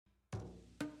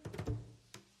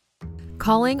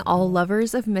calling all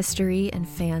lovers of mystery and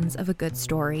fans of a good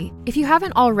story. If you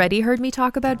haven't already heard me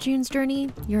talk about June's Journey,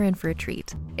 you're in for a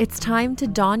treat. It's time to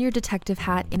don your detective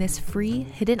hat in this free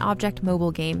hidden object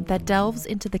mobile game that delves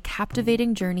into the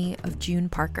captivating journey of June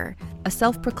Parker, a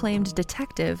self-proclaimed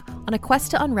detective on a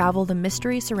quest to unravel the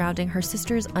mystery surrounding her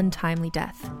sister's untimely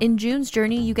death. In June's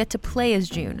Journey, you get to play as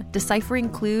June, deciphering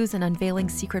clues and unveiling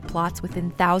secret plots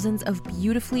within thousands of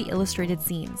beautifully illustrated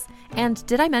scenes. And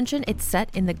did I mention it's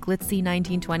set in the glitzy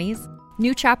 1920s?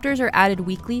 New chapters are added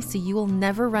weekly, so you will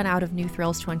never run out of new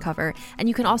thrills to uncover, and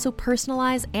you can also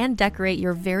personalize and decorate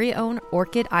your very own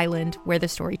Orchid Island where the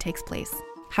story takes place.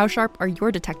 How sharp are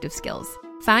your detective skills?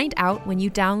 Find out when you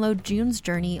download June's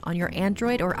Journey on your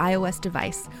Android or iOS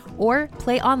device, or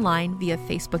play online via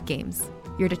Facebook Games.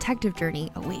 Your detective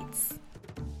journey awaits.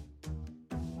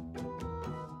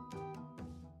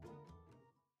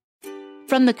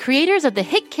 From the creators of the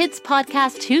hit kids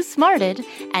podcast Too Smarted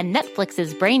and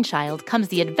Netflix's Brainchild comes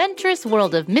the adventurous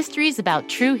world of mysteries about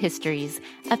true histories,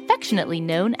 affectionately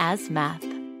known as math.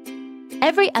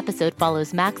 Every episode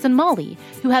follows Max and Molly,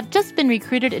 who have just been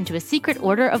recruited into a secret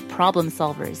order of problem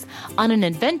solvers, on an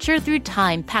adventure through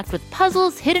time packed with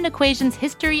puzzles, hidden equations,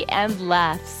 history, and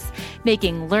laughs,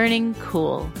 making learning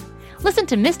cool. Listen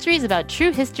to Mysteries About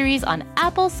True Histories on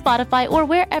Apple, Spotify, or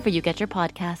wherever you get your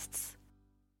podcasts.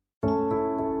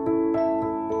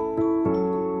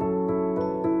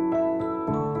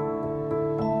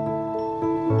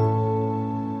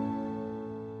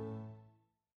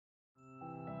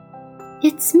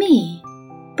 It's me,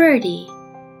 Birdie,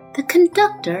 the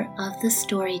conductor of the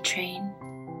story train.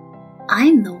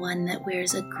 I'm the one that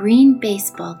wears a green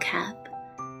baseball cap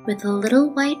with a little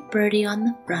white birdie on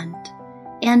the front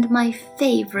and my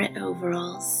favorite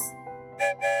overalls.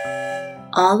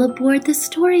 All aboard the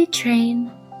story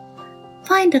train.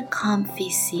 Find a comfy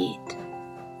seat.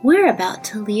 We're about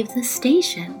to leave the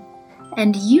station,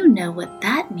 and you know what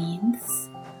that means.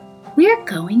 We're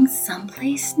going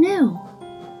someplace new.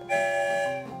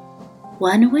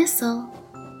 One whistle,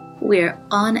 we're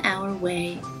on our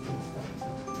way.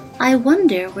 I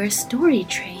wonder where Story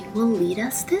Train will lead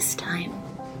us this time.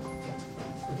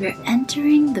 We're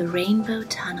entering the Rainbow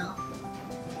Tunnel.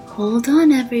 Hold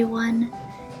on, everyone.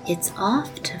 It's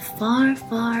off to far,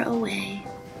 far away.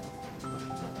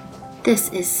 This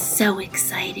is so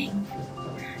exciting.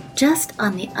 Just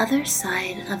on the other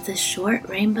side of the short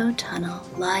Rainbow Tunnel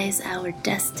lies our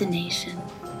destination.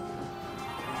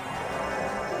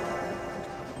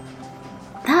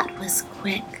 That was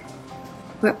quick.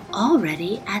 We're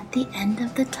already at the end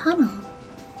of the tunnel.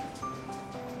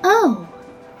 Oh,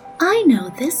 I know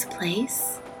this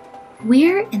place.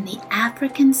 We're in the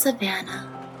African savanna.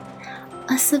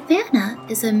 A savanna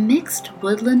is a mixed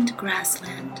woodland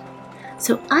grassland,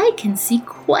 so I can see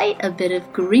quite a bit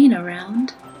of green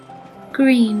around.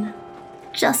 Green,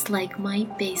 just like my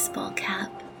baseball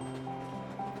cap.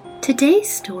 Today's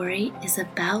story is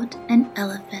about an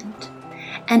elephant,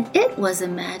 and it was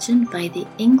imagined by the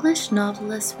English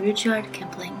novelist Rudyard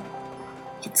Kipling.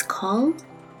 It's called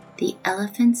The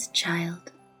Elephant's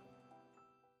Child.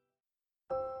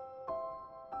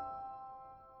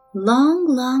 Long,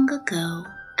 long ago,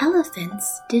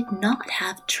 elephants did not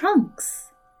have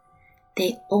trunks.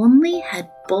 They only had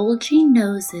bulgy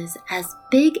noses as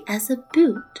big as a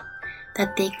boot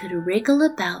that they could wriggle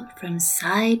about from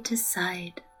side to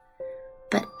side.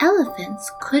 But elephants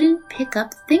couldn't pick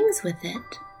up things with it.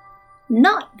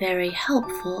 Not very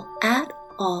helpful at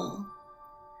all.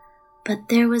 But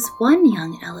there was one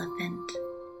young elephant,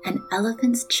 an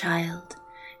elephant's child,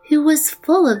 who was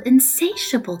full of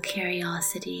insatiable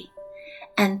curiosity,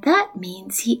 and that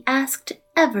means he asked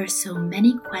ever so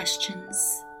many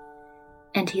questions.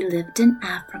 And he lived in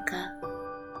Africa.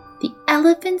 The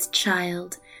elephant's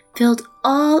child filled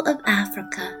all of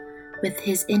Africa with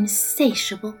his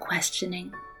insatiable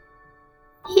questioning.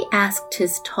 He asked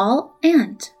his tall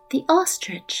aunt, the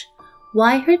ostrich,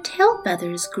 why her tail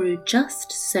feathers grew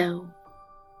just so.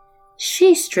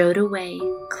 She strode away,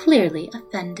 clearly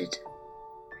offended.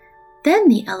 Then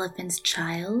the elephant's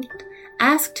child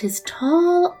asked his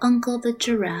tall uncle the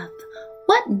giraffe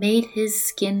what made his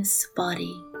skin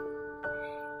spotty.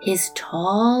 His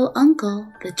tall uncle,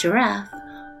 the giraffe,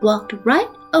 walked right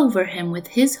over him with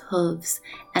his hooves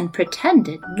and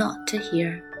pretended not to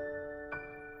hear.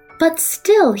 But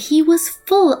still he was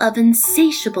full of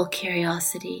insatiable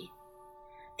curiosity.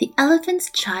 The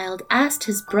elephant's child asked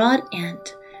his broad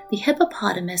aunt, the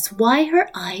hippopotamus, why her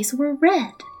eyes were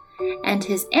red, and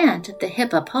his aunt, the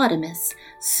hippopotamus,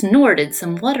 snorted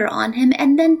some water on him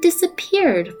and then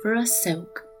disappeared for a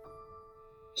soak.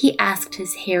 He asked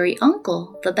his hairy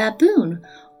uncle, the baboon,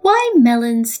 why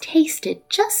melons tasted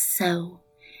just so,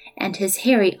 and his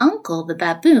hairy uncle, the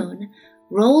baboon,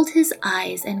 rolled his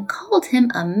eyes and called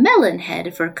him a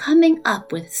melonhead for coming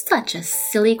up with such a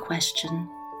silly question.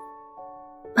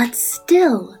 But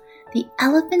still, the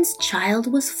elephant's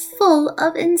child was full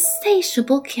of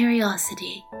insatiable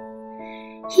curiosity.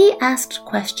 He asked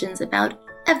questions about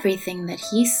everything that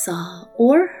he saw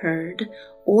or heard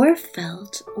or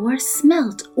felt or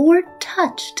smelt or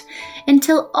touched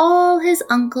until all his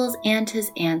uncles and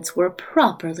his aunts were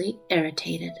properly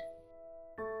irritated.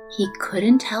 He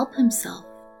couldn't help himself.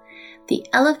 The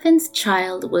elephant's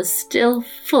child was still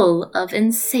full of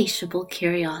insatiable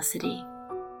curiosity.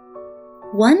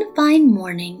 One fine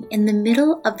morning in the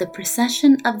middle of the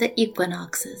procession of the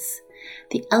equinoxes,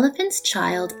 the elephant's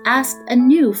child asked a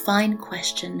new fine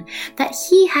question that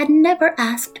he had never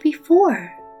asked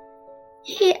before.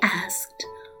 He asked,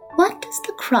 "What does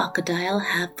the crocodile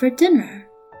have for dinner?"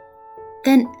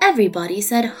 Then everybody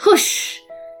said "Hush!"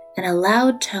 in a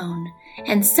loud tone,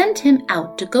 and sent him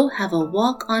out to go have a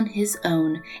walk on his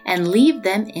own and leave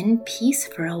them in peace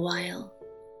for a while.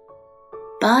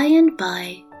 By and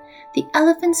by, the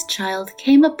elephant's child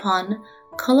came upon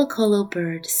Kolokolo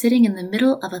bird sitting in the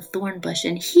middle of a thorn bush,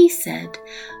 and he said,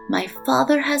 "My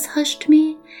father has hushed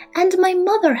me, and my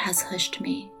mother has hushed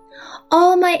me.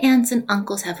 All my aunts and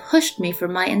uncles have hushed me for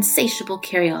my insatiable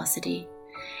curiosity,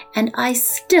 and I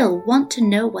still want to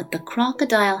know what the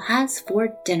crocodile has for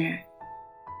dinner."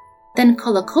 Then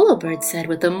Kolokolo bird said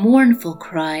with a mournful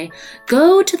cry,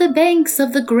 "Go to the banks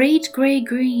of the great gray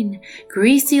green,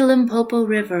 greasy Limpopo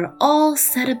River, all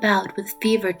set about with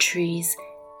fever trees,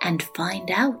 and find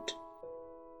out."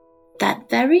 That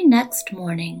very next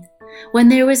morning, when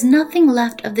there was nothing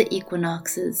left of the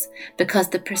equinoxes, because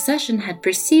the procession had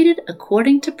proceeded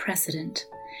according to precedent,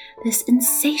 this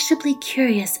insatiably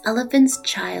curious elephant's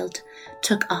child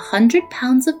took 100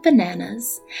 pounds of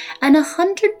bananas and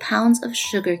 100 pounds of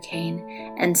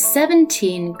sugarcane and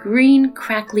 17 green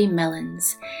crackly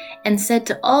melons, and said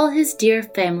to all his dear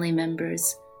family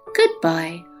members,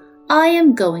 "Goodbye, I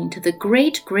am going to the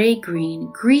great gray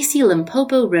green, greasy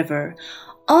Limpopo River,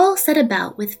 all set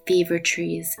about with fever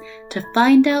trees, to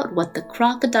find out what the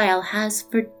crocodile has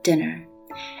for dinner."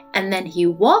 And then he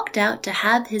walked out to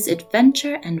have his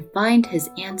adventure and find his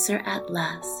answer at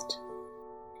last.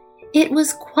 It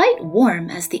was quite warm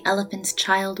as the elephant's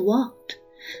child walked,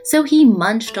 so he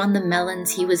munched on the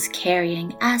melons he was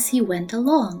carrying as he went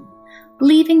along,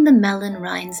 leaving the melon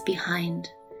rinds behind.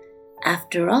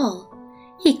 After all,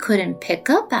 he couldn't pick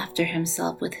up after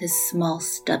himself with his small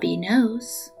stubby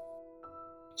nose.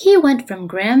 He went from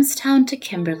Grahamstown to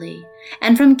Kimberley,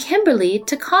 and from Kimberley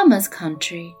to Kama's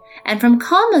country, and from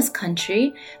Kama's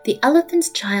country the elephant's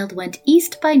child went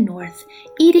east by north,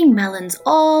 eating melons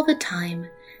all the time,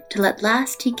 till at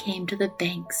last he came to the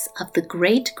banks of the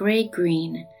great gray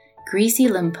green, greasy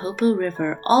Limpopo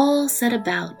River, all set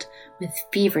about with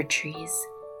fever trees,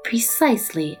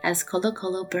 precisely as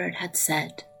Kolokolo bird had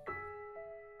said.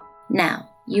 Now,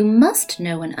 you must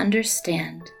know and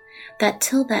understand that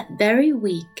till that very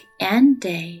week and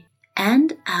day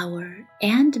and hour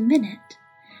and minute,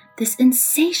 this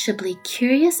insatiably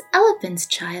curious elephant's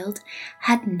child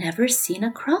had never seen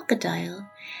a crocodile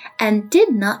and did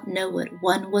not know what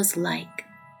one was like.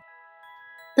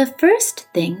 The first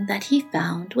thing that he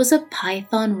found was a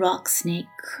python rock snake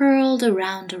curled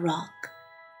around a rock.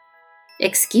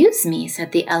 "Excuse me,"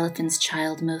 said the elephant's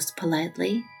child most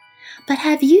politely, "but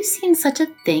have you seen such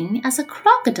a thing as a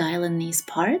crocodile in these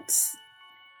parts?"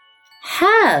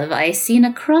 "Have I seen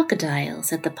a crocodile?"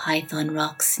 said the python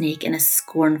rock snake in a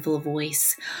scornful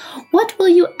voice. "What will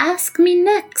you ask me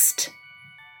next?"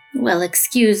 "Well,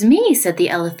 excuse me," said the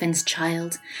elephant's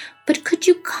child, "but could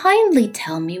you kindly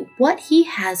tell me what he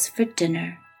has for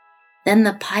dinner?" Then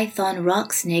the python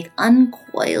rock snake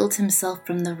uncoiled himself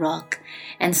from the rock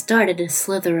and started to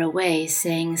slither away,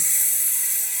 saying,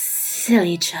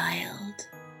 "Silly child."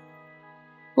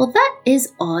 "Well, that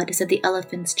is odd," said the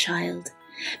elephant's child,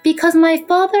 "because my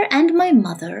father and my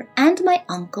mother and my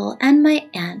uncle and my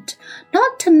aunt,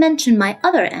 not to mention my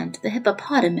other aunt, the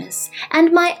hippopotamus,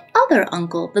 and my other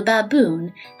uncle, the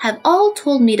baboon, have all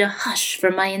told me to hush for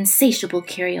my insatiable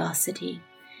curiosity.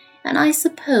 And I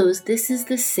suppose this is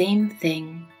the same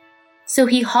thing." So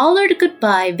he hollered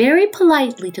goodbye very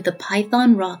politely to the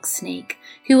python rock snake,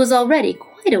 who was already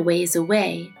quite a ways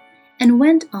away, and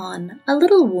went on, a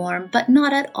little warm but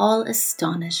not at all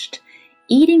astonished,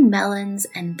 eating melons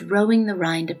and throwing the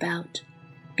rind about,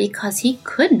 because he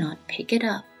could not pick it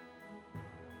up.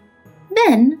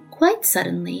 Then, quite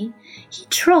suddenly, he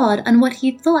trod on what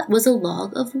he thought was a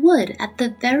log of wood at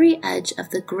the very edge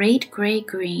of the great gray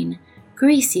green,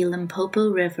 greasy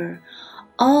Limpopo River,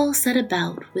 all set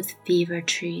about with fever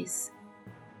trees.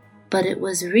 But it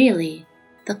was really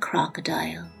the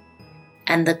crocodile,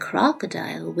 and the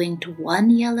crocodile winked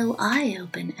one yellow eye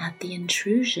open at the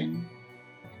intrusion.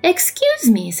 "Excuse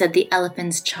me," said the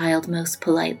elephant's child most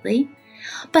politely,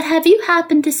 "but have you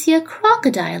happened to see a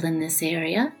crocodile in this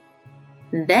area?"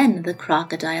 Then the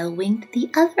crocodile winked the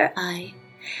other eye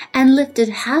and lifted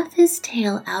half his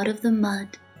tail out of the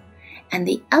mud, and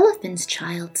the elephant's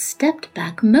child stepped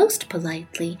back most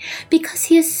politely because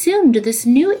he assumed this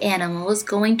new animal was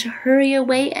going to hurry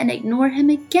away and ignore him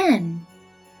again.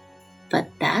 But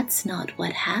that's not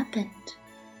what happened.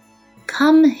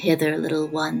 "Come hither, little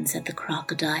one," said the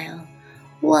crocodile.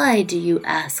 "Why do you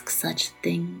ask such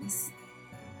things?"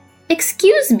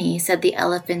 "Excuse me," said the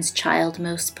elephant's child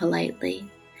most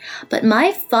politely, "but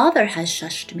my father has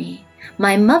shushed me.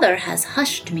 My mother has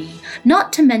hushed me,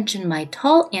 not to mention my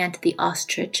tall aunt the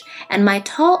ostrich and my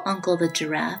tall uncle the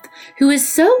giraffe, who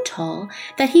is so tall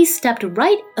that he stepped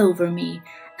right over me,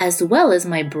 as well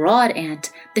as my broad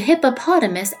aunt the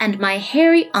hippopotamus and my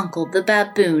hairy uncle the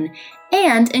baboon,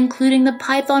 and including the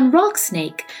python rock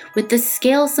snake with the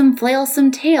scalesome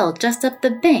flailsome tail just up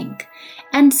the bank.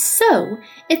 And so,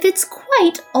 if it's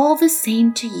quite all the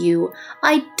same to you,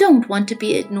 I don't want to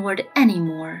be ignored any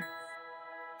more."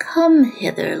 "Come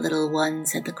hither, little one,"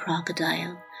 said the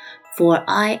crocodile, "for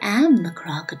I am the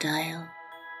crocodile."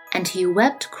 And he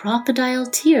wept crocodile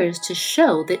tears to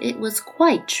show that it was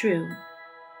quite true.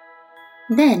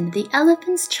 Then the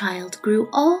elephant's child grew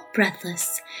all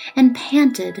breathless and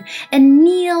panted and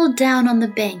kneeled down on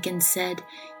the bank and said,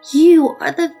 "You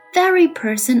are the very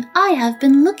person I have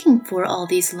been looking for all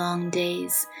these long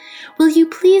days. Will you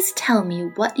please tell me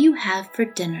what you have for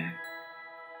dinner?"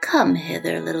 "Come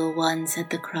hither, little one," said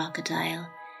the crocodile,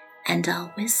 "and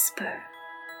I'll whisper."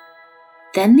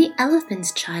 Then the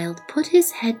elephant's child put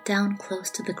his head down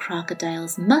close to the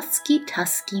crocodile's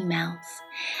musky-tusky mouth,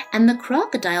 and the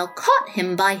crocodile caught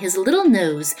him by his little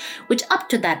nose, which up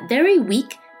to that very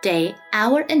week, day,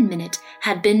 hour, and minute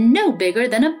had been no bigger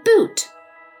than a boot.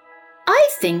 "I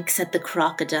think," said the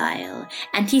crocodile,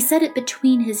 and he said it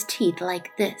between his teeth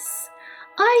like this,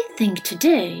 "I think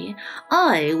today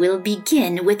I will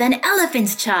begin with an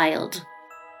elephant's child."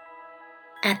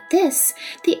 At this,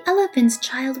 the elephant's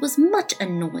child was much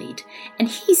annoyed, and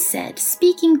he said,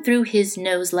 speaking through his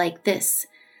nose like this,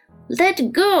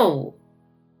 "Let go."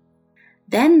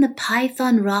 Then the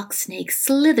python rock snake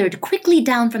slithered quickly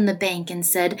down from the bank and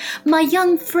said, "My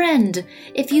young friend,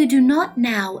 if you do not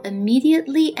now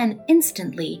immediately and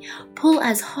instantly pull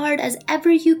as hard as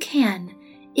ever you can,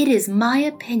 it is my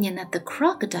opinion that the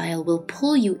crocodile will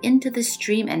pull you into the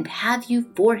stream and have you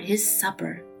for his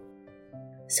supper."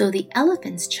 So the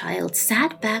elephant's child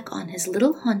sat back on his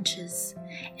little haunches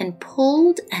and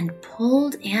pulled and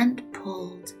pulled and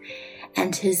pulled,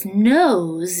 and his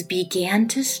nose began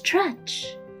to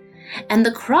stretch. And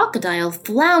the crocodile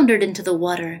floundered into the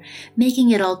water, making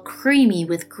it all creamy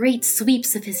with great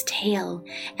sweeps of his tail,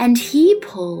 and he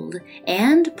pulled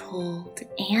and pulled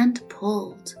and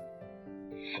pulled.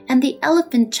 And the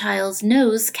elephant child's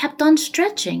nose kept on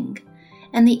stretching,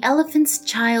 and the elephant's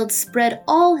child spread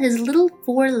all his little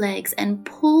four legs and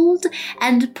pulled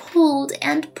and pulled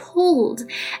and pulled,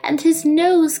 and his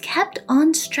nose kept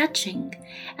on stretching,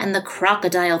 and the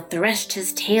crocodile threshed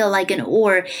his tail like an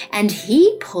oar, and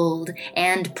he pulled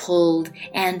and pulled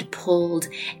and pulled,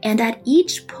 and at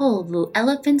each pull the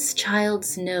elephant's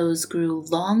child's nose grew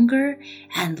longer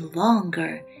and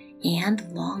longer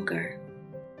and longer.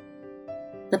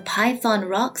 The python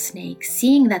rock snake,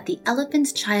 seeing that the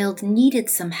elephant's child needed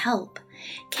some help,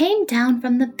 came down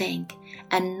from the bank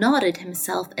and knotted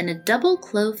himself in a double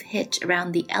clove hitch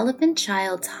around the elephant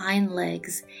child's hind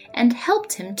legs and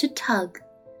helped him to tug.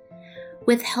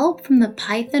 With help from the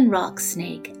python rock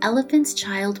snake, elephant's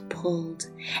child pulled,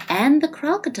 and the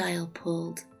crocodile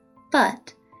pulled,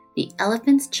 but the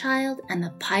elephant's child and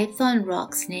the python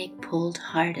rock snake pulled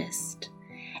hardest.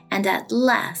 And at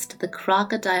last the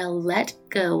crocodile let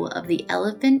go of the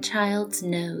elephant child's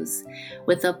nose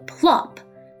with a plop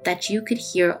that you could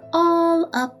hear all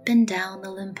up and down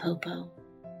the Limpopo.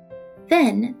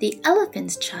 Then the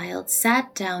elephant's child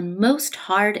sat down most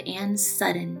hard and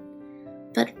sudden,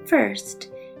 but first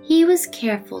he was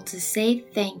careful to say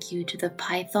thank you to the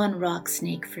python rock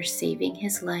snake for saving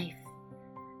his life.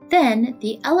 Then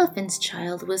the elephant's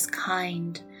child was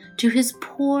kind to his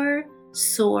poor,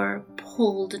 sore,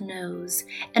 pulled nose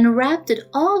and wrapped it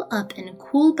all up in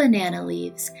cool banana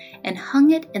leaves and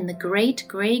hung it in the great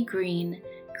gray-green,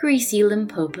 greasy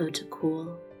Limpopo to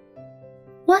cool.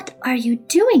 "What are you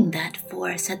doing that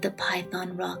for?" said the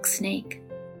python rock snake.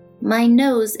 "My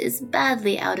nose is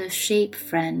badly out of shape,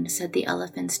 friend," said the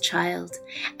elephant's child,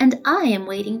 "and I am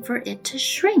waiting for it to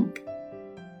shrink."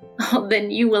 "Oh, then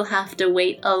you will have to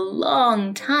wait a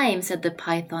long time," said the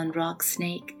python rock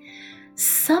snake.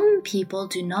 "Some people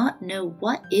do not know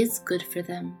what is good for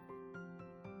them."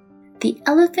 The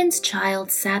elephant's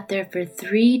child sat there for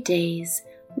 3 days,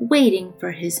 waiting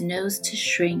for his nose to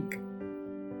shrink,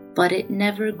 but it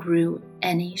never grew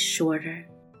any shorter.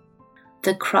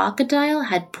 The crocodile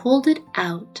had pulled it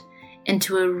out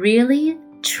into a really,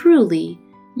 truly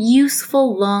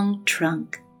useful long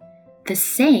trunk, the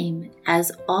same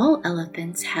as all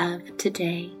elephants have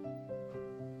today.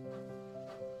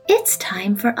 It's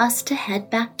time for us to head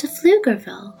back to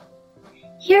Pflugerville.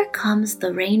 Here comes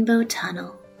the Rainbow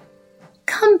Tunnel.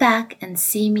 Come back and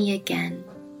see me again.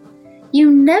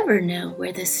 You never know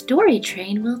where the story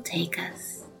train will take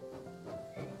us.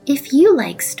 If you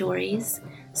like stories,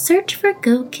 search for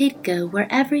Go Kid Go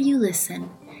wherever you listen,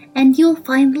 and you'll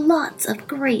find lots of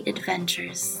great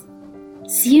adventures.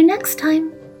 See you next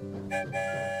time.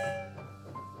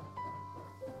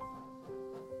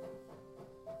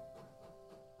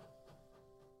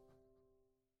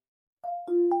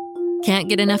 Can't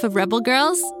get enough of Rebel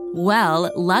Girls? Well,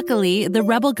 luckily, the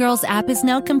Rebel Girls app is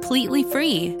now completely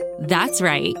free. That's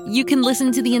right. You can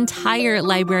listen to the entire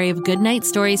library of goodnight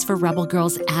stories for Rebel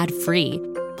Girls ad-free.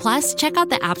 Plus, check out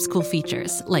the app's cool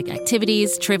features like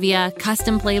activities, trivia,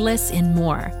 custom playlists, and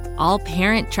more. All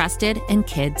parent-trusted and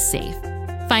kids-safe.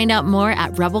 Find out more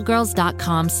at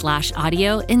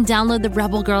rebelgirls.com/audio and download the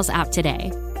Rebel Girls app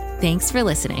today. Thanks for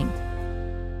listening.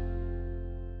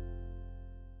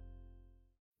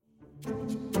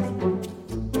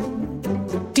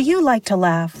 Do you like to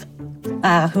laugh?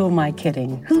 Who am I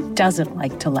kidding? Who doesn't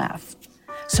like to laugh?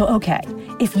 So, okay,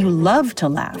 if you love to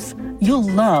laugh, you'll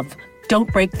love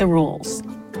Don't Break the Rules.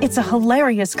 It's a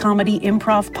hilarious comedy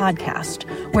improv podcast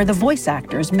where the voice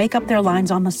actors make up their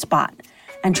lines on the spot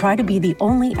and try to be the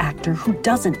only actor who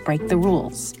doesn't break the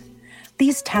rules.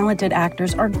 These talented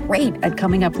actors are great at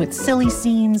coming up with silly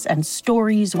scenes and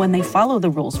stories when they follow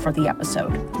the rules for the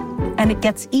episode. And it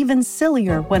gets even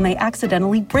sillier when they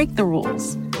accidentally break the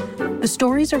rules. The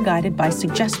stories are guided by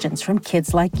suggestions from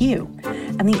kids like you,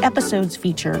 and the episodes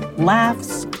feature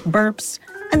laughs, burps,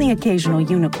 and the occasional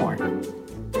unicorn.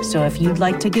 So if you'd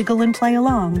like to giggle and play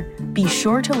along, be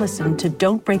sure to listen to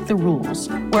Don't Break the Rules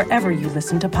wherever you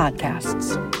listen to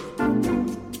podcasts.